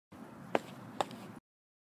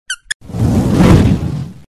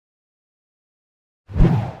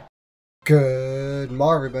Good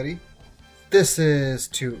morning, everybody. This is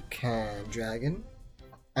Tucan Dragon,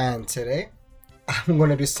 and today I'm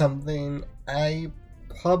going to do something I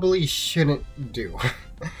probably shouldn't do.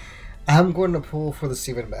 I'm going to pull for the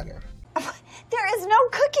Steven banner. There is no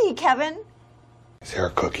cookie, Kevin. Is there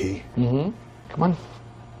a cookie? Mm-hmm. Come on.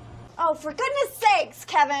 Oh, for goodness sakes,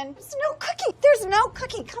 Kevin. There's no cookie. There's no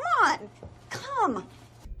cookie. Come on. Come.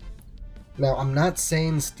 Now, I'm not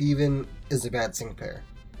saying Steven is a bad sync pair.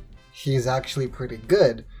 He's actually pretty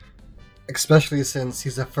good, especially since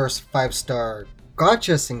he's the first 5-star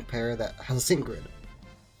gacha sync pair that has a sync grid.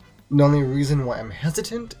 The only reason why I'm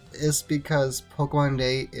hesitant is because Pokemon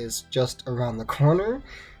Day is just around the corner,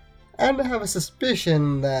 and I have a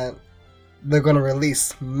suspicion that they're going to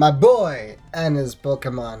release my boy and his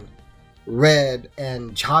Pokemon Red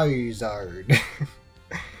and Charizard.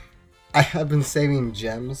 I have been saving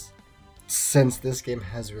gems since this game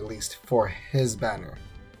has released for his banner,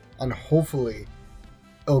 and hopefully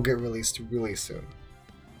it'll get released really soon.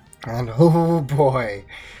 And oh boy,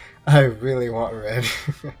 I really want Red.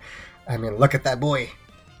 I mean, look at that boy.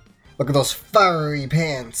 Look at those furry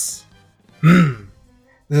pants. This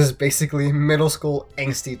is basically middle school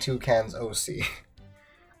angsty Tucan's OC.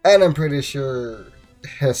 And I'm pretty sure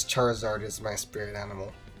his Charizard is my spirit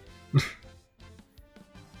animal.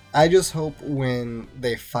 I just hope when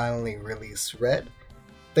they finally release Red,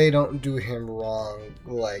 they don't do him wrong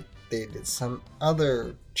like they did some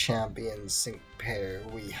other champion sync pair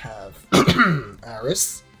we have.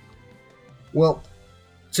 Aris. Well,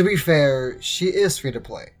 to be fair, she is free to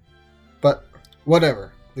play. But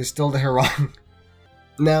whatever, they still did her wrong.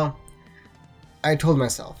 Now, I told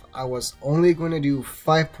myself I was only going to do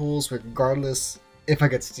 5 pulls regardless if I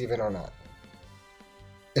get Steven or not.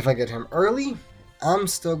 If I get him early, I'm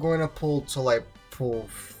still going to pull till I pull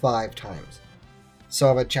 5 times, so I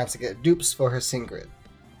have a chance to get dupes for her sync grid.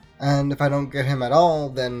 And if I don't get him at all,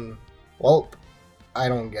 then, well, I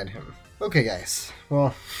don't get him. Okay guys,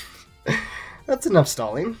 well, that's enough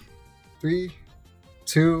stalling. 3,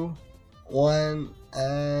 2, 1,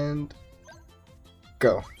 and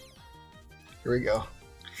go. Here we go.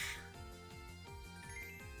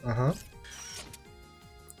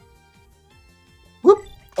 Whoop!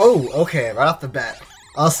 Oh, okay, right off the bat.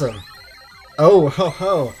 Awesome. Oh, ho,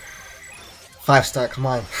 ho. 5-star, come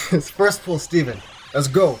on. His first pull, Steven. Let's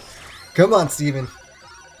go. Come on, Steven.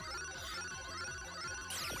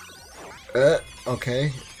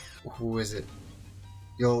 Okay. Who is it?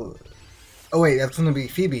 Oh wait, that's gonna be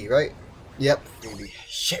Phoebe, right? Yep, Phoebe.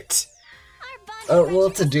 Shit. Oh, well,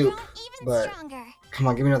 it's a dupe, but come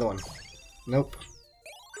on, give me another one. Nope.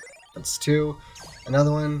 That's 2.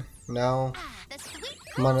 Another one. No.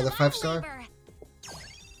 Come on, another 5-star.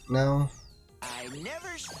 No.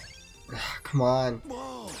 Come on.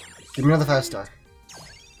 Give me another 5-star.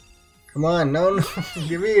 Come on, no,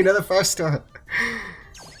 give me another 5-star.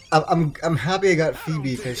 I'm happy I got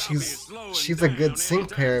Phoebe because she's a good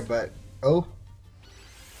sync pair, but oh,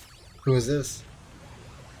 who is this?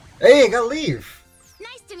 Hey, I got Leaf.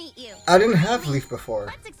 Nice to meet you. I didn't have Leaf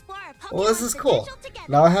before. Well, this is cool.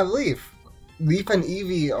 Now I have Leaf. Leaf and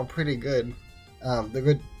Eevee are pretty good. They're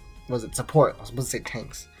good. Was it support? I was supposed to say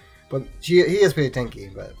tanks, but he is pretty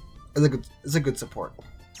tanky, but it's a good support.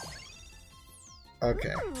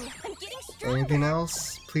 Okay. Anything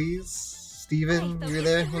else, please? Steven, you're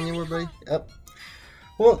there anywhere, buddy? Yep.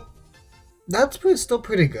 Well, that's still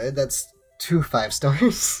pretty good. That's 2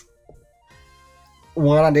 5-stars.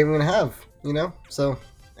 One I didn't even have, you know? So,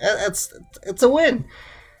 it's a win!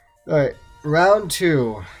 Alright, round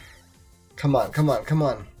 2. Come on, come on, come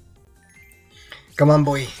on. Come on,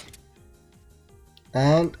 boy.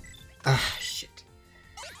 And, shit.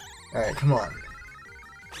 Alright, come on.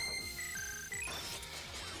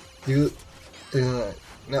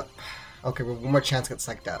 No. Okay, but one more chance gets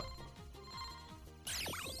psyched out.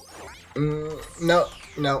 No,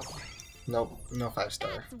 no. Nope, no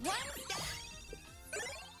 5-star.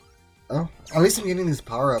 Oh, at least I'm getting these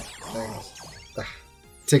power-up things.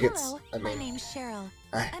 Tickets, Hello, I mean. my name's Cheryl.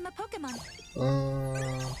 I'm a Pokemon.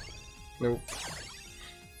 Nope.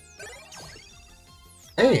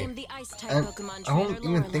 Hey, I'm the Ice-type and Pokemon I don't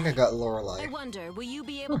trainer, even think I Lorelei. got Lorelei. I wonder, will you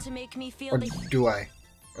be able to make me feel Or the... do I?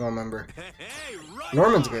 I don't remember.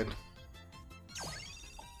 Norman's good.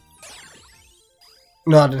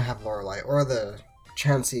 No, I didn't have Lorelei or the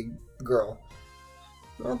Chansey girl.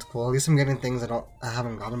 Well, that's cool. At least I'm getting things I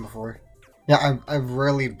haven't gotten before. Yeah, I've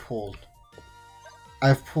rarely pulled.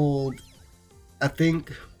 I've pulled, I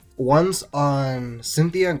think, once on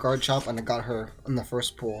Cynthia Guard Shop, and I got her in the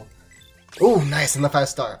first pull. Ooh, nice, in the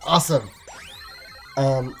 5-star. Awesome.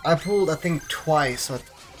 I pulled, I think, twice.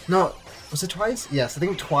 No, Was it twice? Yes, I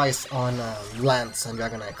think twice on Lance and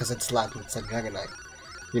Dragonite, because it's Lance and Dragonite,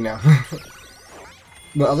 you know.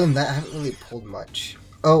 But other than that, I haven't really pulled much.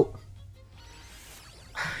 Oh.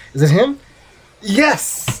 Is it him?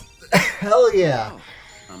 Yes! Hell yeah! Oh,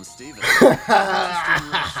 I'm Steven.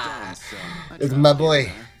 It's my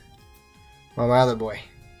boy. Well, my other boy.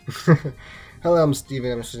 Hello, I'm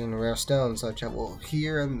Steven. I'm interested in rare stones, so I travel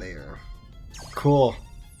here and there. Cool.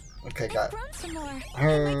 Okay, got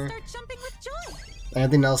her.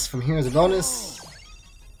 Anything else from here is a bonus.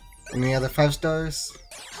 Any other 5 stars?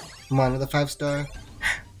 Come on, another 5-star.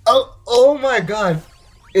 Oh my god!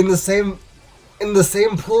 In the same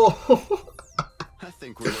pool. I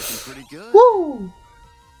think we're looking pretty good. Woo!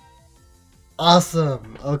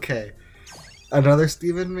 Awesome. Okay. Another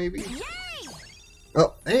Steven, maybe? Yay!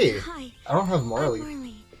 Oh, hey. Hi. I don't have I'm Marley.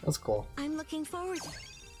 Marley. That's cool. I'm looking forward.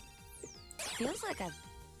 Feels like a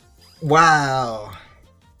Wow.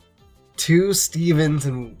 2 Stevens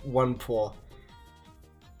in 1 pool.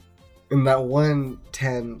 In that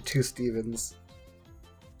 110, 2 Stevens.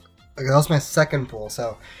 Okay, that was my second pool,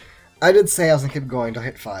 so I did say I was gonna keep going to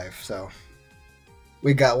hit 5, so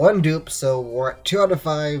we got 1 dupe, so we're at 2 out of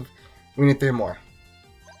 5. We need 3 more.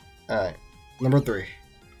 Alright, number 3.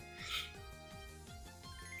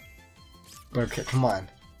 Okay, come on.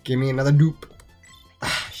 Give me another dupe.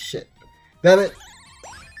 Ah, shit. Damn it.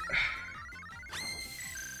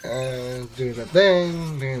 Doing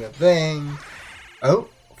the thing. Oh,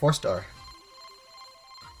 4-star.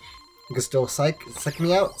 You can still psych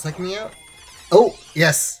me out. Oh,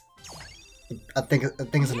 yes. I think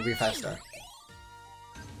it's gonna be a 5-star.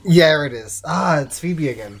 Yeah, there it is. Ah, it's Phoebe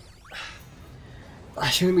again. I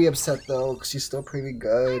shouldn't be upset though, because she's still pretty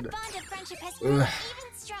good. bond of friendship has grown even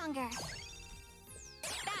stronger.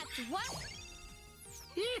 That's what.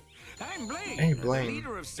 I'm Blaine. Hey, the Blaine.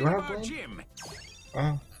 leader of Do I have Cinnabar Blaine? Gym.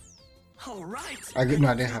 Oh, All right. no, I didn't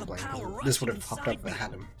have Feel the Blaine. power This would rush have popped up if I inside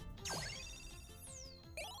had him.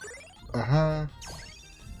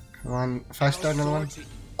 Come on, 5-star, another one.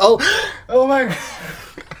 Oh, oh my god.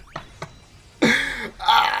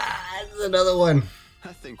 Ah, it's another one.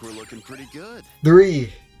 I think we're looking pretty good.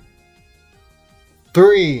 3.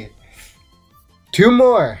 2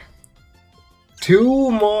 more.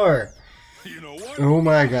 2 more. You know what? Oh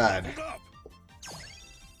my god.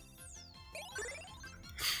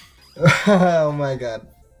 Oh my god.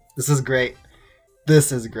 This is great.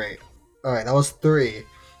 Alright, that was 3.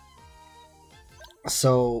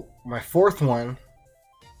 So, my 4th one,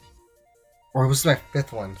 or was this my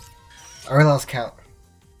 5th one? I already lost count.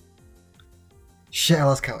 Shit, I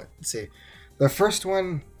lost count. Let's see. The first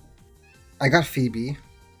one, I got Phoebe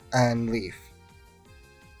and Leaf.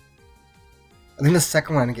 I think the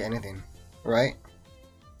second one I didn't get anything, right?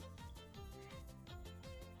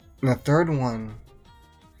 And the third one,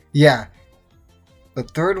 yeah. The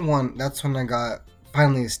third one, that's when I got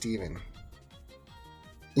finally Steven.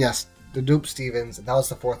 Yes, the dupe Stevens, and that was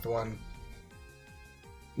the 4th one.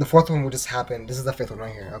 The 4th one would just happen. This is the 5th one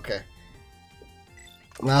right here, okay.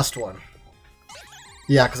 Last one.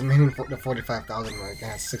 Yeah, because I'm hitting the 45,000 mark,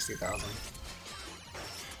 and it's 60,000.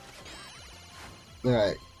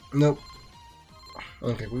 Alright, nope.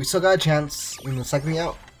 Okay, we still got a chance. You gonna psych me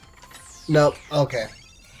out? Nope, okay.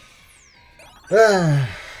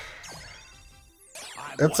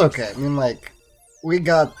 That's okay. I mean, like, we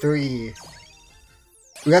got 3.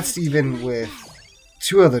 We got Steven with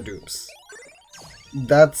 2 other dupes.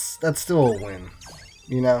 That's still a win,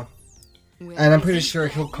 you know? And I'm pretty sure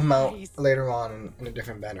he'll come out later on in a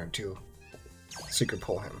different banner too, so you could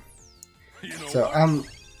pull him. So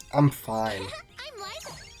I'm fine.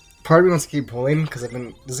 Part of me wants to keep pulling because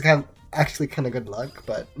this is actually kind of good luck,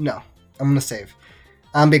 but no, I'm gonna save.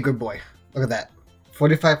 I'm a big good boy. Look at that,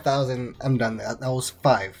 45,000. I'm done. That was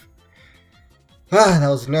 5. Ah, that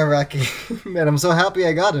was nerve-wracking. Man, I'm so happy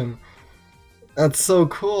I got him. That's so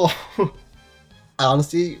cool. I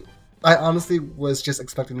honestly was just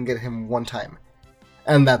expecting to get him 1 time.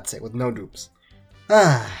 And that's it, with no dupes.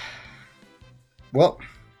 Ah. Well,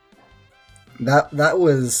 that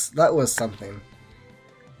was something.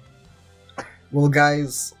 Well,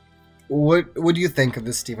 guys, what do you think of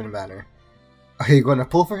this Steven banner? Are you going to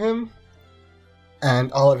pull for him?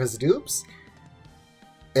 And all of his dupes?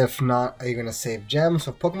 If not, are you going to save gems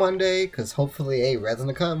for Pokemon Day? Because hopefully a red's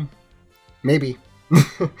gonna come. Maybe.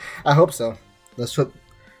 I hope so. That's what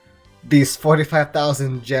these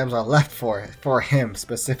 45,000 gems are left for him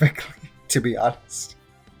specifically, to be honest.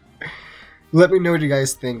 Let me know what you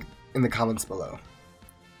guys think in the comments below.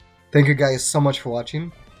 Thank you guys so much for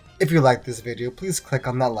watching. If you liked this video, please click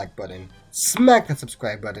on that like button, smack that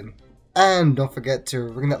subscribe button, and don't forget to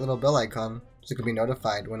ring that little bell icon so you can be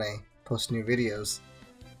notified when I post new videos.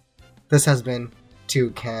 This has been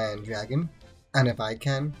Tucan Dragon, and if I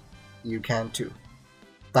can, you can too.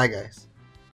 Bye guys.